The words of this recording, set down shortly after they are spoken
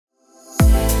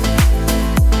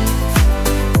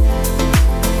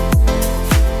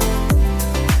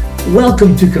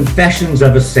Welcome to Confessions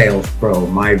of a Sales Pro.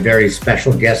 My very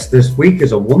special guest this week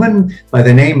is a woman by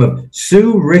the name of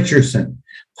Sue Richardson,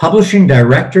 publishing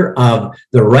director of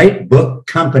the Right Book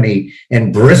Company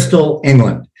in Bristol,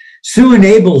 England. Sue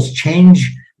enables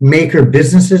change maker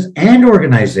businesses and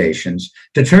organizations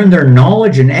to turn their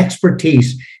knowledge and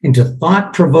expertise into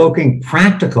thought-provoking,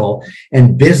 practical,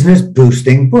 and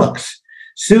business-boosting books.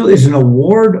 Sue is an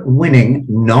award-winning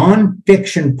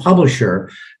nonfiction publisher,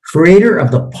 creator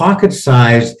of the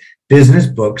pocket-sized business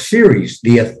book series,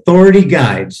 The Authority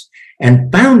Guides,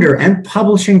 and founder and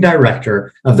publishing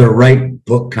director of the Right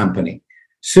Book Company.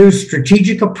 Sue's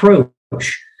strategic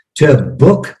approach to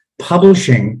book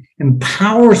publishing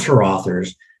empowers her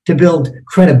authors to build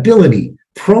credibility,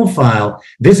 profile,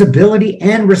 visibility,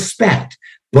 and respect,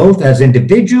 both as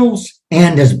individuals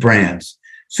and as brands.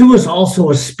 Sue is also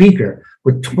a speaker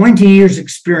with 20 years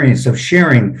experience of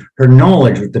sharing her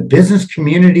knowledge with the business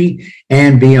community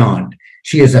and beyond.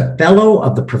 She is a fellow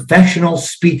of the Professional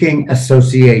Speaking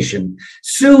Association.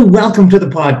 Sue, welcome to the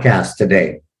podcast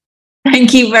today.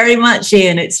 Thank you very much,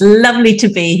 Ian. It's lovely to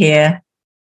be here.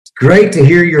 Great to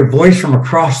hear your voice from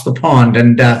across the pond.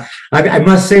 And I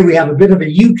must say we have a bit of a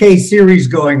UK series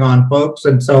going on, folks.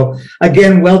 And so,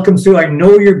 again, welcome, Sue. I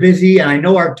know you're busy, and I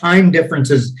know our time difference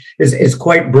is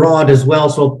quite broad as well.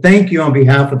 So thank you on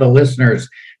behalf of the listeners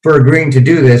for agreeing to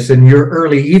do this in your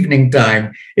early evening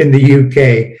time in the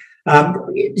UK.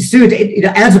 Sue,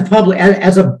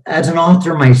 as an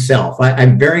author myself,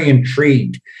 I'm very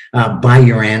intrigued by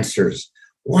your answers.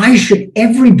 Why should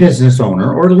every business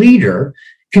owner or leader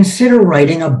consider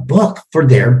writing a book for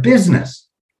their business?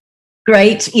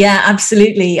 Great. Yeah,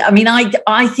 absolutely. I mean,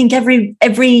 I think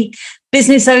every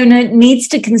business owner needs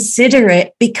to consider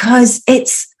it because there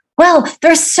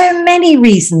are so many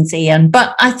reasons, Ian,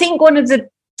 but I think one of the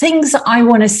things I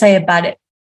want to say about it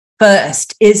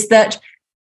first is that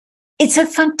it's a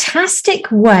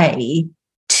fantastic way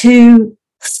to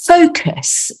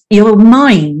focus your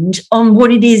mind on what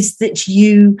it is that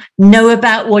you know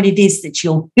about, what it is that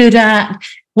you're good at,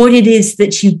 what it is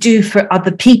that you do for other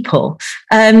people.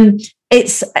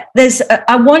 There's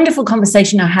a wonderful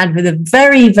conversation I had with a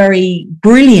very, very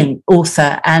brilliant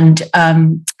author and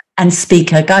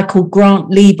speaker, a guy called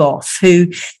Grant Leboff,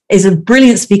 who is a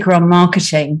brilliant speaker on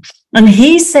marketing. And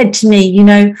he said to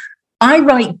me, I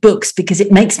write books because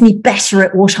it makes me better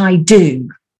at what I do.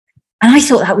 And I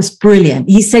thought that was brilliant.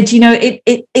 He said,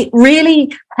 it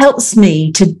really helps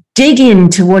me to dig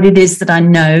into what it is that I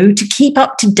know, to keep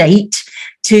up to date,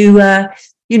 to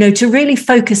really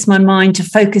focus my mind, to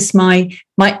focus my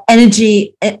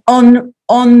energy on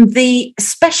the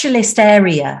specialist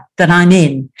area that I'm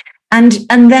in. And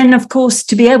then, of course,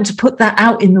 to be able to put that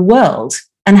out in the world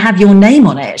and have your name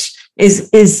on it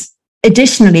is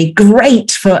additionally great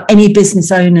for any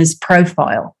business owner's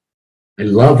profile. I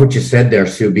love what you said there,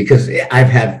 Sue, because I've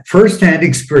had firsthand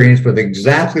experience with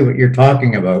exactly what you're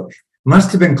talking about.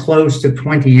 Must have been close to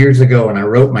 20 years ago when I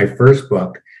wrote my first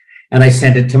book, and I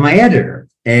sent it to my editor.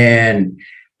 And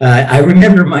I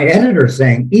remember my editor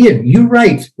saying, Ian, you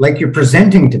write like you're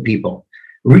presenting to people.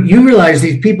 You realize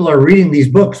these people are reading these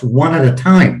books one at a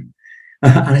time.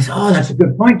 And I said, oh, that's a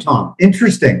good point, Tom.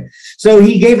 Interesting. So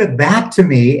he gave it back to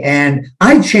me, and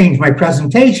I changed my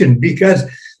presentation because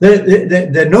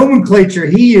the nomenclature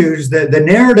he used, the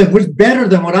narrative was better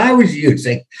than what I was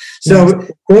using. So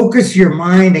focus your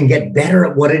mind and get better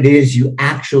at what it is you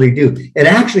actually do. It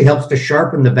actually helps to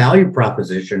sharpen the value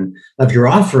proposition of your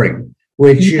offering,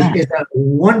 which is a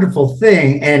wonderful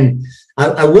thing. And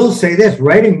I will say this,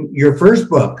 writing your first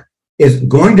book is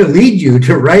going to lead you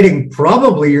to writing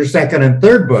probably your second and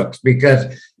third books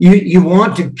because you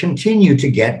want to continue to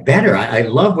get better. I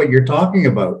love what you're talking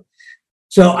about.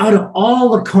 So out of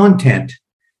all the content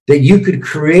that you could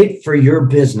create for your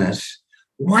business,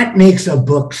 what makes a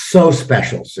book so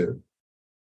special, Sue?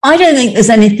 I don't think there's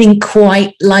anything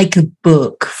quite like a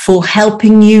book for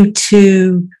helping you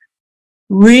to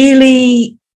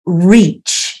really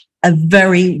reach a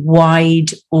very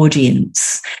wide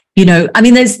audience. There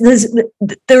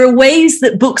are ways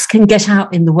that books can get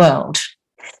out in the world.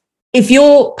 If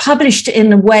you're published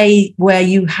in a way where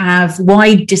you have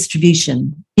wide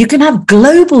distribution, you can have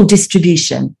global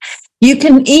distribution. You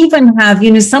can even have,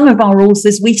 some of our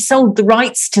authors, we've sold the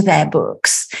rights to their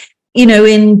books,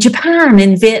 in Japan,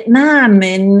 in Vietnam,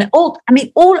 all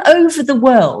over the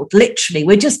world, literally.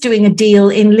 We're just doing a deal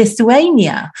in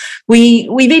Lithuania.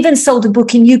 We've even sold a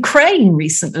book in Ukraine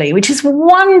recently, which is a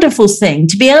wonderful thing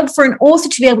to be able for an author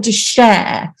to be able to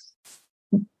share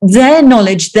their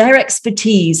knowledge, their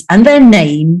expertise, and their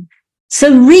name.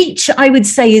 So reach, I would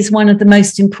say, is one of the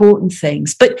most important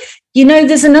things. But,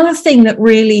 there's another thing that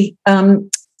really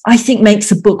I think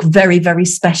makes a book very, very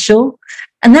special.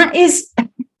 And that is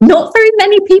not very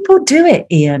many people do it,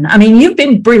 Ian. I mean, you've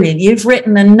been brilliant. You've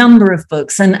written a number of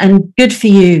books and good for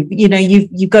you. You know,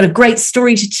 you've got a great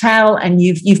story to tell and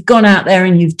you've gone out there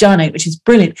and you've done it, which is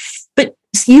brilliant. But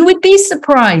you would be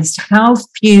surprised how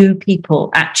few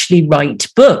people actually write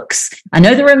books. I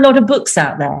know there are a lot of books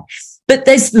out there, but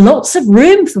there's lots of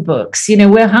room for books. You know,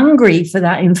 we're hungry for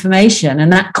that information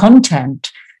and that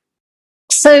content.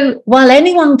 So while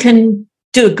anyone can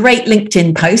do a great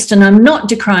LinkedIn post, and I'm not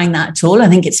decrying that at all, I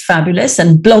think it's fabulous,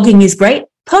 and blogging is great,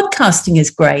 podcasting is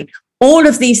great. All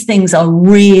of these things are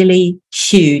really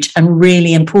huge and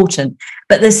really important,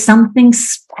 but there's something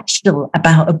special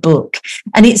about a book.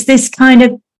 And it's this kind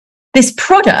of, this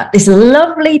product, this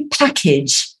lovely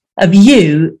package of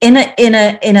you in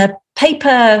a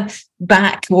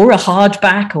paperback or a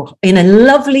hardback or in a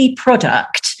lovely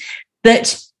product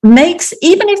that makes,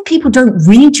 even if people don't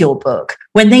read your book,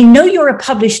 when they know you're a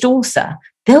published author,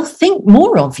 they'll think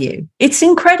more of you. It's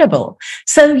incredible.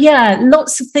 So yeah,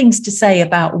 lots of things to say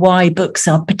about why books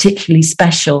are particularly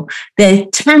special. They're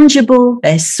tangible,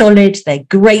 they're solid, they're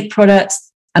great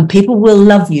products, and people will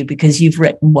love you because you've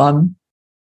written one.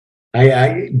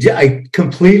 I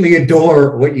completely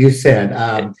adore what you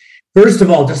said. First of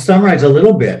all, to summarize a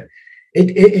little bit,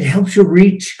 it helps you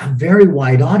reach a very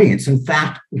wide audience. In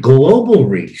fact, global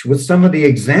reach with some of the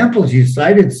examples you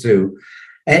cited, Sue.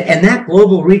 And that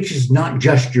global reach is not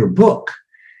just your book.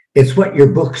 It's what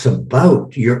your book's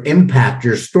about, your impact,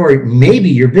 your story, maybe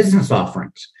your business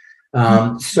offerings.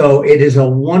 So it is a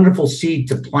wonderful seed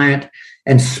to plant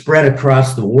and spread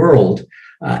across the world.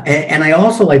 And I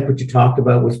also like what you talked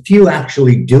about with few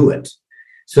actually do it.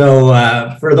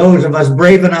 So for those of us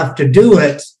brave enough to do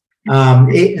it,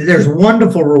 there's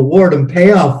wonderful reward and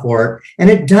payoff for it. And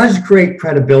it does create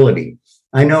credibility.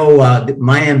 I know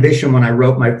my ambition when I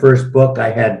wrote my first book,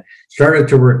 I had started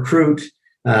to recruit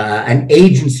an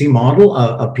agency model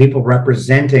of people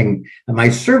representing my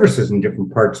services in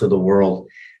different parts of the world.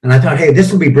 And I thought, hey,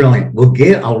 this will be brilliant.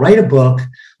 I'll write a book.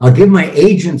 I'll give my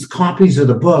agents copies of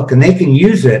the book and they can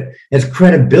use it as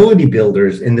credibility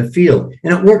builders in the field.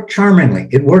 And it worked charmingly.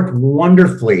 It worked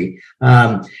wonderfully.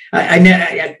 I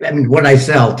mean, what I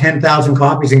sell, 10,000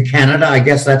 copies in Canada. I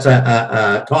guess that's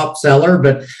a top seller,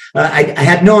 but I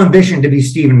had no ambition to be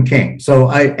Stephen King. So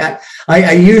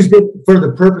I used it for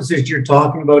the purposes you're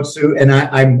talking about, Sue, and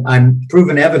I'm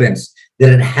proven evidence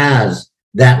that it has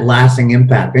that lasting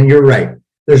impact. And you're right.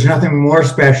 There's nothing more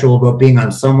special about being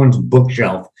on someone's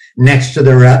bookshelf next to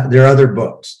their other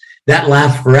books. That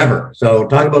lasts forever. So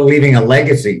talk about leaving a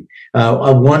legacy,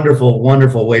 a wonderful,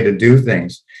 wonderful way to do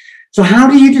things. So how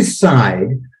do you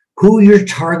decide who your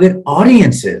target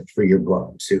audience is for your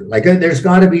book, Sue? Like there's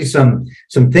got to be some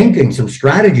thinking, some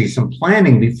strategy, some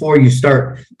planning before you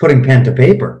start putting pen to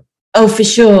paper. Oh, for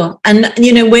sure. And,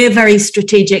 you know, we're very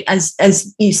strategic,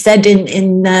 as you said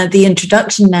in the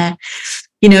introduction there.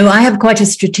 You know, I have quite a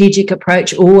strategic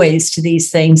approach always to these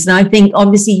things. And I think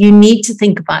obviously you need to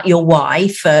think about your why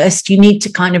first. You need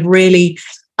to kind of really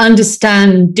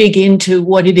understand, dig into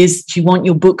what it is that you want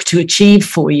your book to achieve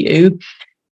for you.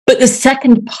 But the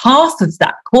second part of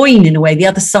that coin, in a way, the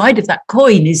other side of that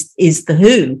coin is the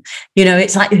who. You know,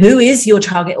 it's like, who is your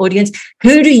target audience?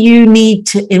 Who do you need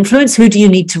to influence? Who do you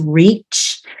need to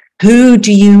reach? Who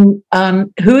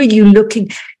are you looking?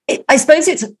 I suppose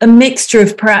it's a mixture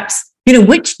of perhaps, you know,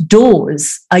 which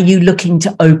doors are you looking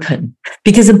to open?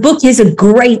 Because a book is a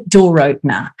great door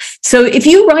opener. So if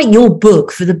you write your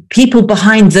book for the people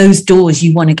behind those doors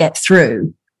you want to get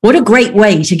through, what a great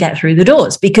way to get through the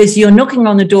doors, because you're knocking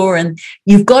on the door and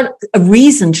you've got a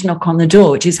reason to knock on the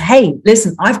door, which is, hey,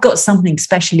 listen, I've got something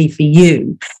specially for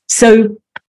you. So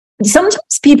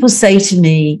sometimes people say to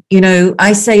me, you know,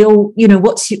 I say, oh, you know,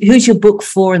 who's your book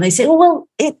for? And they say, oh, well,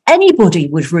 anybody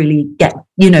would really get,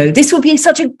 you know, this would be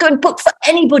such a good book for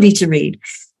anybody to read.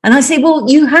 And I say, well,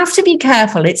 you have to be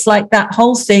careful. It's like that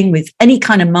whole thing with any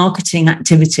kind of marketing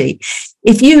activity.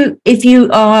 If you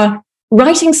are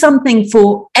writing something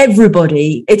for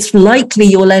everybody, it's likely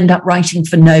you'll end up writing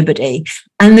for nobody.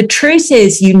 And the truth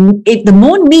is, the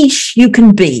more niche you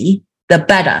can be, the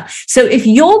better. So if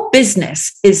your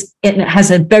business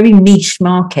has a very niche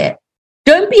market,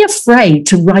 don't be afraid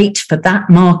to write for that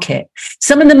market.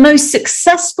 Some of the most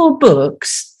successful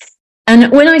books,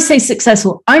 and when I say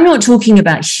successful, I'm not talking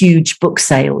about huge book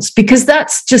sales, because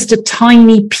that's just a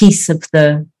tiny piece of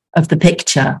the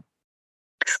picture.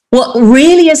 What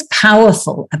really is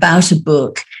powerful about a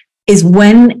book is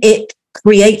when it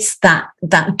creates that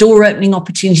door opening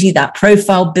opportunity, that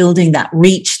profile building, that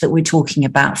reach that we're talking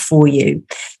about for you.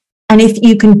 And if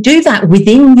you can do that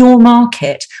within your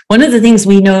market, one of the things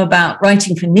we know about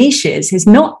writing for niches is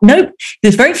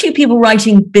there's very few people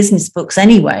writing business books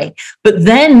anyway. But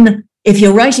then if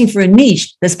you're writing for a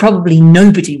niche, there's probably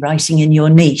nobody writing in your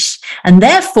niche. And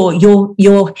therefore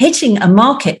you're hitting a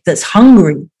market that's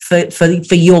hungry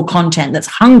for your content, that's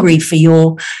hungry for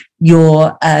your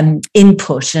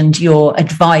input and your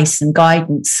advice and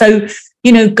guidance. So,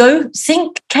 go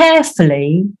think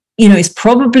carefully. It's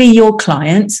probably your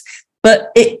clients,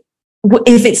 but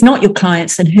if it's not your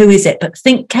clients, then who is it? But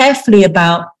think carefully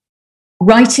about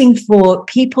writing for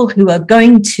people who are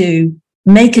going to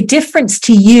make a difference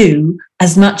to you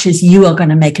as much as you are going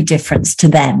to make a difference to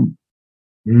them.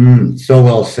 So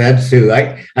well said, Sue.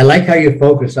 I like how you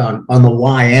focus on the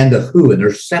why and the who, and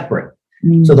they're separate.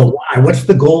 So the why, what's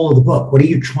the goal of the book? What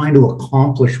are you trying to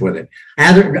accomplish with it?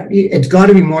 It's got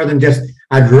to be more than just,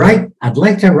 I'd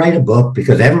like to write a book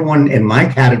because everyone in my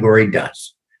category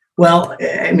does. Well,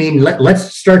 I mean,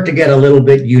 let's start to get a little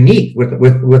bit unique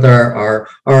with our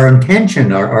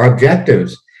intention, our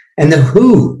objectives, and the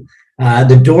who,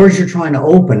 the doors you're trying to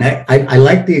open. I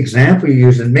like the example you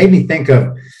used. It made me think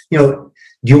of, do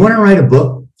you want to write a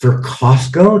book for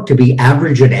Costco to be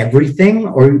average at everything?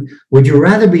 Or would you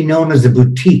rather be known as a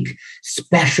boutique,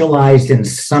 specialized in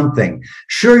something?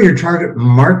 Sure, your target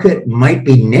market might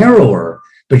be narrower,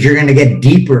 but you're going to get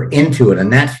deeper into it.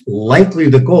 And that's likely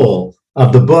the goal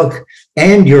of the book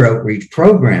and your outreach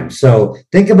program. So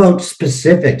think about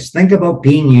specifics, think about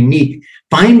being unique,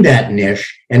 find that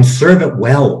niche and serve it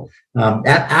well.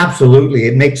 Absolutely.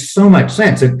 It makes so much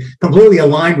sense. It completely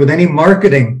aligned with any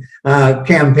marketing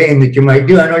campaign that you might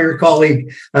do. I know your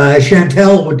colleague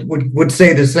Chantel would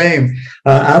say the same.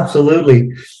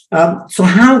 Absolutely. So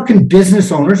how can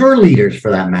business owners or leaders,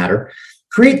 for that matter,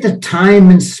 create the time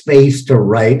and space to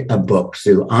write a book,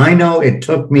 Sue? I know it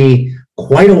took me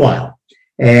quite a while,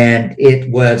 and it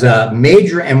was a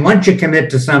major. And once you commit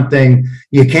to something,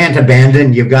 you can't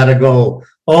abandon. You've got to go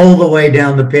all the way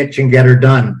down the pitch and get her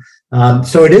done.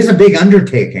 So it is a big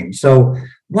undertaking. So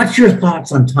what's your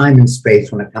thoughts on time and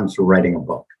space when it comes to writing a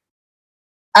book?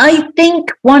 I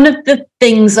think one of the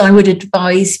things I would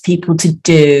advise people to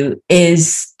do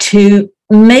is to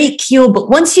make your book.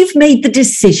 Once you've made the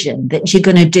decision that you're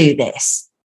going to do this,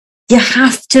 you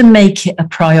have to make it a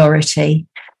priority.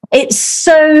 It's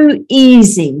so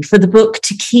easy for the book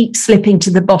to keep slipping to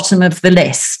the bottom of the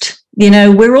list.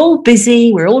 We're all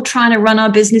busy. We're all trying to run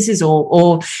our businesses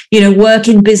or work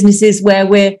in businesses where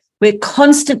we're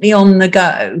constantly on the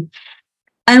go.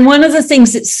 And one of the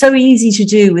things that's so easy to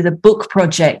do with a book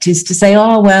project is to say,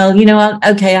 oh, well,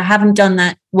 okay, I haven't done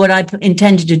that, what I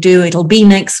intended to do. It'll be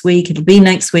next week.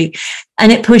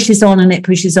 And it pushes on and it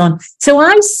pushes on. So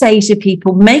I say to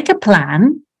people, make a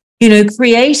plan,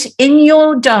 create in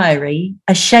your diary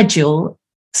a schedule.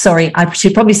 Sorry, I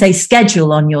should probably say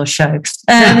schedule on your show.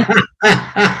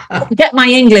 Get my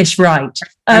English right.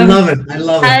 I love it.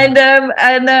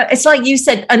 And it's like you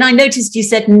said, and I noticed you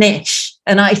said niche,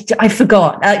 and I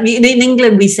forgot. In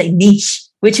England, we say niche,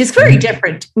 which is very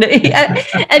different.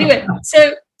 Anyway,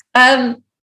 so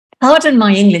pardon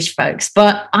my English, folks,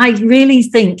 but I really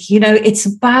think, it's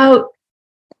about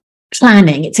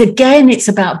planning. It's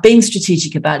about being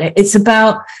strategic about it. It's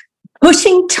about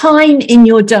putting time in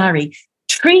your diary.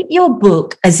 Treat your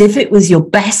book as if it was your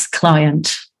best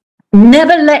client.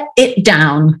 Never let it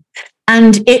down,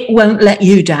 and it won't let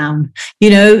you down.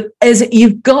 As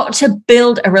you've got to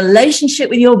build a relationship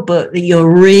with your book that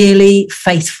you're really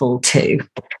faithful to,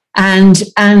 and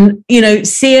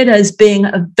see it as being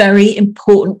a very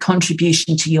important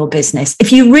contribution to your business.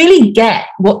 If you really get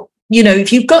what,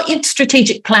 if you've got your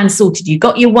strategic plan sorted, you've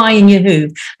got your why and your who,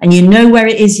 and you know where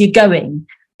it is you're going,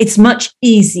 it's much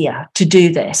easier to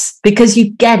do this because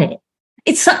you get it.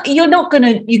 You're not going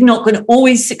to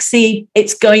always succeed.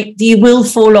 You will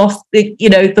fall off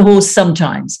the horse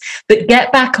sometimes, but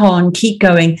get back on, keep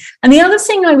going. And the other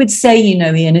thing I would say,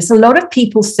 Ian, is a lot of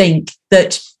people think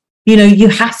that, you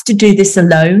have to do this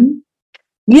alone.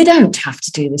 You don't have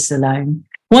to do this alone.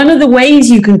 One of the ways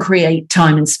you can create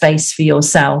time and space for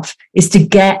yourself is to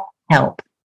get help.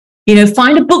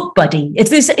 Find a book buddy. Is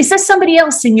there somebody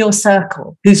else in your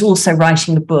circle who's also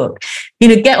writing a book?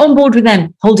 Get on board with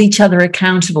them, hold each other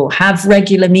accountable, have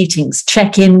regular meetings,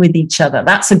 check in with each other.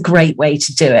 That's a great way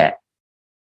to do it.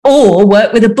 Or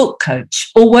work with a book coach,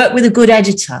 or work with a good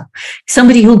editor,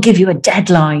 somebody who'll give you a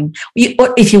deadline.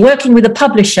 Or if you're working with a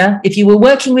publisher, if you were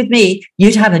working with me,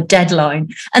 you'd have a deadline.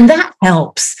 And that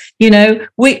helps.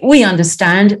 We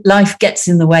understand life gets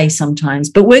in the way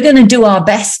sometimes, but we're going to do our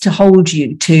best to hold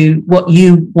you to what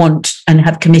you want and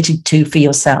have committed to for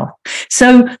yourself.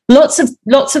 So lots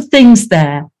of things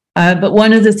there. But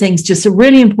one of the things, just a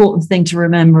really important thing to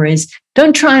remember is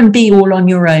don't try and be all on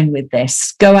your own with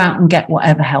this. Go out and get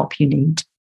whatever help you need.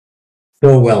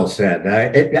 So well said.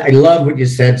 I love what you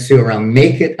said, Sue, around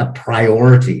make it a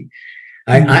priority.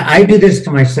 I do this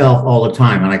to myself all the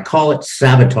time, and I call it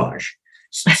sabotage,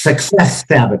 success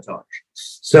sabotage.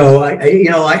 So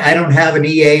I don't have an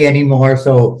EA anymore.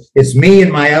 So it's me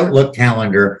and my Outlook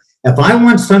calendar. If I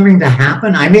want something to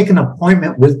happen, I make an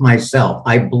appointment with myself.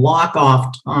 I block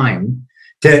off time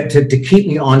to keep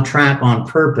me on track, on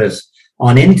purpose,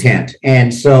 on intent.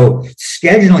 And so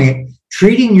scheduling it,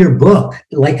 treating your book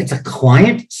like it's a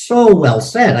client, so well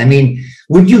said. I mean,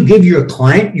 would you give your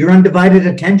client your undivided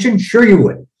attention? Sure you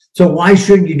would. So why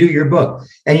shouldn't you do your book?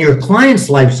 And your client's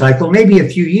life cycle, maybe a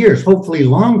few years, hopefully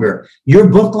longer. Your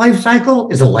book life cycle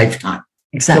is a lifetime.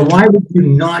 Exactly. So why would you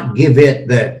not give it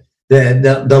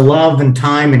the love and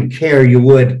time and care you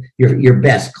would your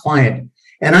best client?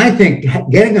 And I think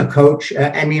getting a coach,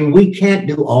 we can't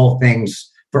do all things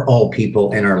for all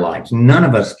people in our lives. None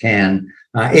of us can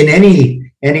in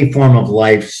any form of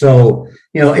life. So,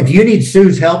 if you need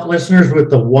Sue's help, listeners, with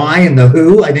the why and the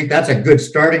who, I think that's a good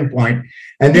starting point.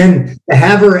 And then to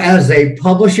have her as a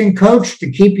publishing coach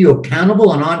to keep you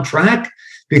accountable and on track,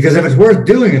 because if it's worth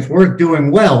doing, it's worth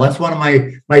doing well. That's one of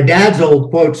my dad's old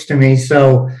quotes to me.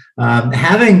 So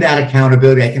having that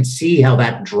accountability, I can see how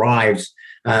that drives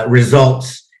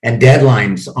results and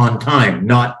deadlines on time,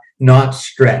 not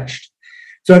stretched.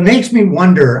 So it makes me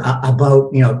wonder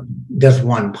about, does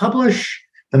one publish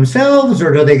themselves,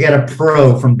 or do they get a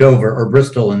pro from Dover or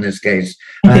Bristol in this case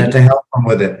to help them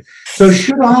with it? So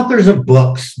should authors of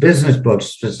books, business books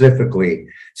specifically,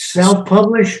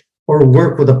 self-publish or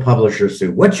work with a publisher,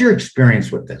 Sue? What's your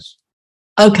experience with this?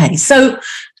 Okay, so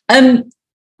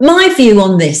my view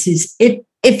on this is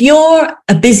if you're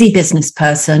a busy business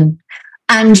person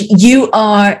and you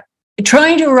are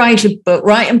trying to write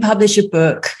and publish a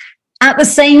book at the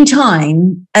same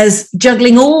time as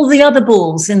juggling all the other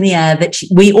balls in the air that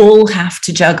we all have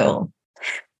to juggle,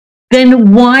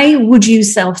 then why would you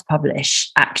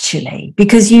self-publish, actually?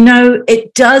 Because,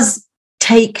 it does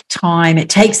take time, it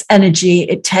takes energy,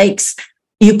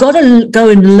 you've got to go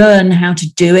and learn how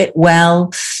to do it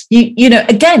well.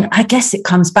 Again, I guess it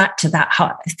comes back to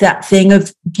that thing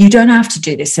of you don't have to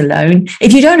do this alone.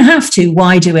 If you don't have to,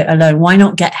 why do it alone? Why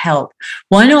not get help?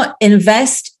 Why not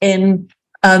invest in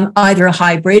either a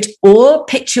hybrid or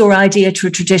pitch your idea to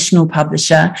a traditional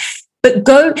publisher? But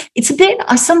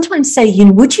I sometimes say,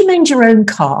 would you mend your own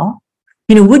car?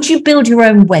 Would you build your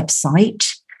own website?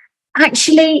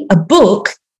 Actually, a book,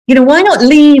 why not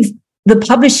leave the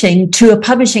publishing to a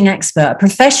publishing expert, a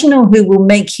professional who will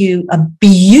make you a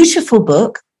beautiful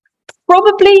book?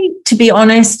 Probably, to be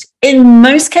honest, in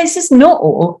most cases, not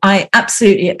all, I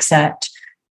absolutely accept,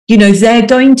 they're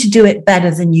going to do it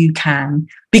better than you can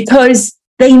because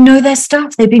they know their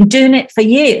stuff. They've been doing it for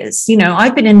years.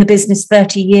 I've been in the business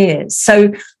 30 years.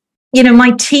 So,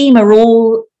 my team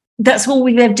that's all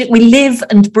we live. We live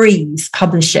and breathe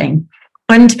publishing.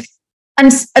 And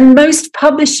most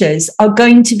publishers are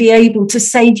going to be able to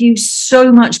save you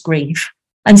so much grief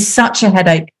and such a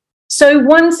headache. So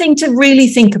one thing to really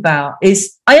think about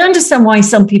is, I understand why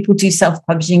some people do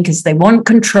self-publishing because they want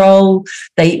control.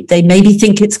 They maybe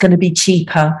think it's going to be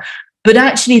cheaper. But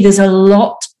actually, there's a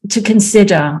lot to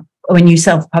consider when you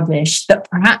self-publish that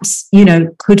perhaps,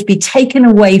 could be taken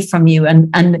away from you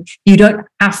and you don't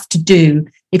have to do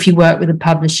if you work with a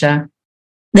publisher.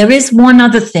 There is one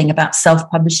other thing about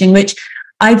self-publishing, which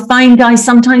I find I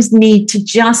sometimes need to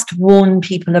just warn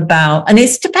people about. And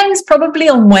it depends probably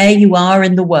on where you are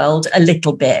in the world a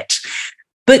little bit.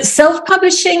 But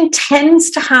self-publishing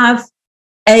tends to have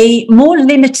a more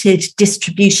limited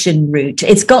distribution route.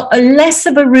 It's got a less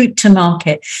of a route to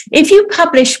market. If you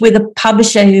publish with a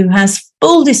publisher who has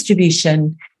full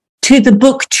distribution to the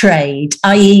book trade,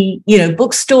 i.e.,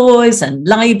 bookstores and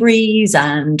libraries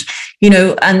and,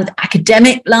 and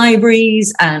academic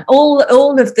libraries and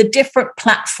all of the different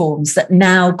platforms that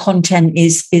now content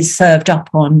is served up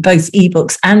on, both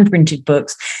ebooks and printed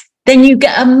books, then you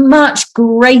get a much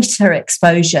greater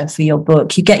exposure for your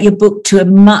book. You get your book to a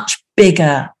much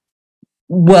bigger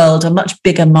world, a much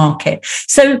bigger market.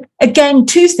 So again,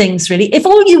 two things really. If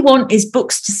all you want is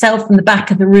books to sell from the back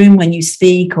of the room when you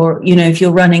speak, or if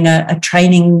you're running a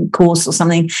training course or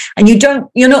something, and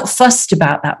you're not fussed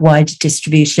about that wider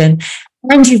distribution,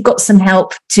 and you've got some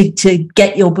help to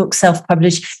get your book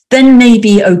self-published, then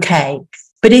maybe okay.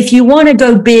 But if you want to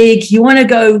go big, you want to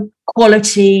go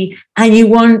quality, and you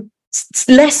want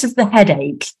less of the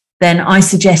headache, then I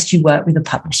suggest you work with a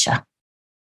publisher.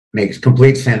 Makes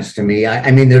complete sense to me.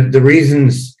 I mean, the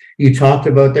reasons you talked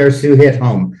about there, Sue, hit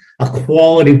home. a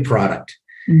quality product.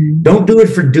 Don't do it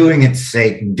for doing its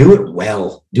sake. Do it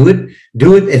well. Do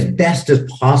it as best as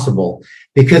possible,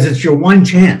 because it's your one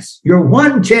chance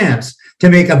to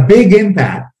make a big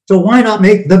impact. So why not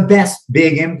make the best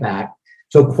big impact?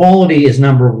 So quality is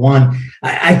number one.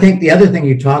 I think the other thing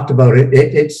you talked about,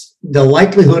 it's the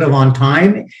likelihood of on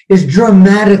time is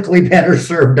dramatically better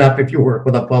served up if you work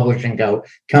with a publishing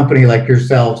company like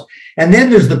yourselves. And then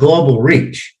there's the global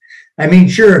reach. I mean,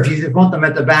 sure, if you just want them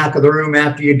at the back of the room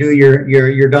after you do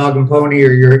your dog and pony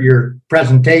or your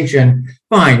presentation,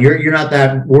 fine. You're not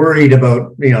that worried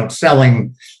about,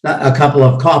 selling a couple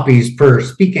of copies per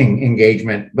speaking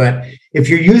engagement. But if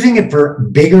you're using it for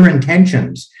bigger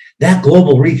intentions, that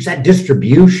global reach, that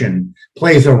distribution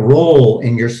plays a role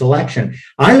in your selection.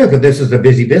 I look at this as a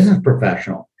busy business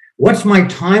professional. What's my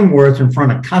time worth in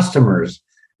front of customers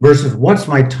versus what's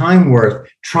my time worth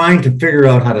trying to figure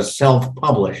out how to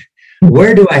self-publish?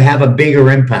 Where do I have a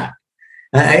bigger impact?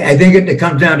 I think it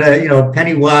comes down to,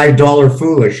 penny wise, dollar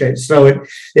foolish. So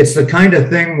it's the kind of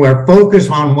thing where focus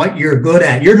on what you're good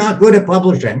at. You're not good at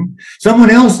publishing.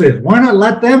 Someone else is. Why not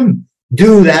let them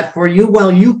do that for you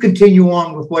while you continue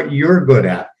on with what you're good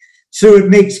at? So it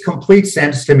makes complete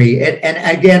sense to me.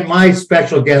 And again, my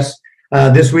special guest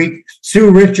this week,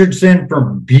 Sue Richardson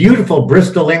from beautiful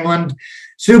Bristol, England.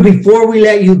 Sue, before we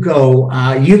let you go,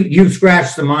 you've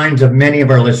scratched the minds of many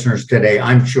of our listeners today.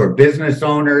 I'm sure business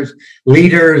owners,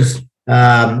 leaders,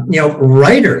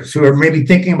 writers who are maybe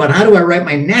thinking about, how do I write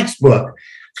my next book?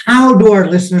 How do our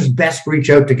listeners best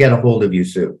reach out to get a hold of you,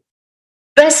 Sue?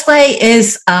 Best way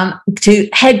is to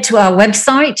head to our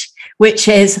website, which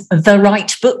is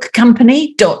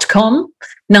therightbookcompany.com.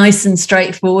 Nice and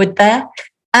straightforward there.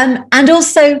 And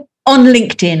also on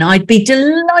LinkedIn. I'd be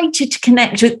delighted to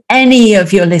connect with any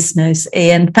of your listeners,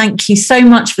 Ian. Thank you so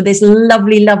much for this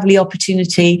lovely, lovely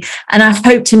opportunity. And I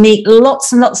hope to meet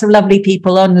lots and lots of lovely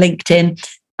people on LinkedIn.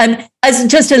 And as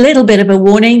just a little bit of a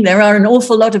warning, there are an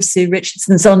awful lot of Sue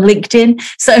Richardsons on LinkedIn.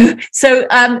 So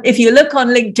if you look on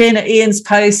LinkedIn at Ian's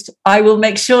post, I will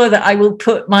make sure that I will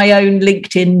put my own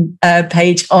LinkedIn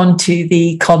page onto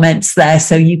the comments there.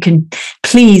 So you can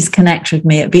please connect with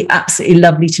me. It'd be absolutely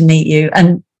lovely to meet you.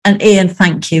 And Ian,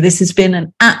 thank you. This has been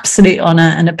an absolute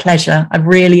honor and a pleasure. I've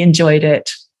really enjoyed it.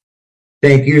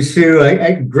 Thank you, Sue.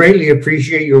 I greatly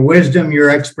appreciate your wisdom,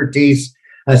 your expertise.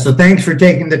 So thanks for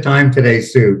taking the time today,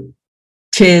 Sue.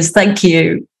 Cheers. Thank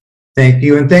you. Thank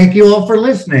you. And thank you all for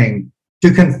listening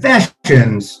to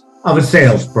Confessions of a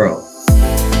Sales Pro.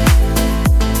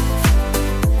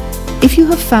 If you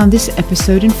have found this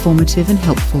episode informative and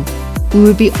helpful, we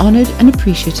would be honored and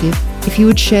appreciative if you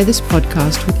would share this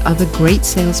podcast with other great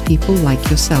salespeople like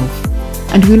yourself.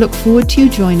 And we look forward to you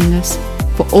joining us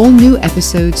for all new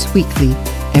episodes weekly,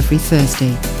 every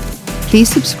Thursday. Please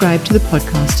subscribe to the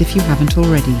podcast if you haven't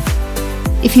already.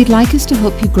 If you'd like us to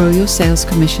help you grow your sales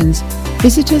commissions,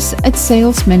 visit us at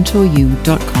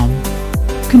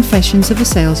salesmentoryou.com. Confessions of a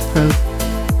Sales Pro.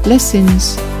 Less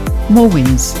sins, more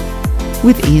wins.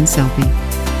 With Ian Selby.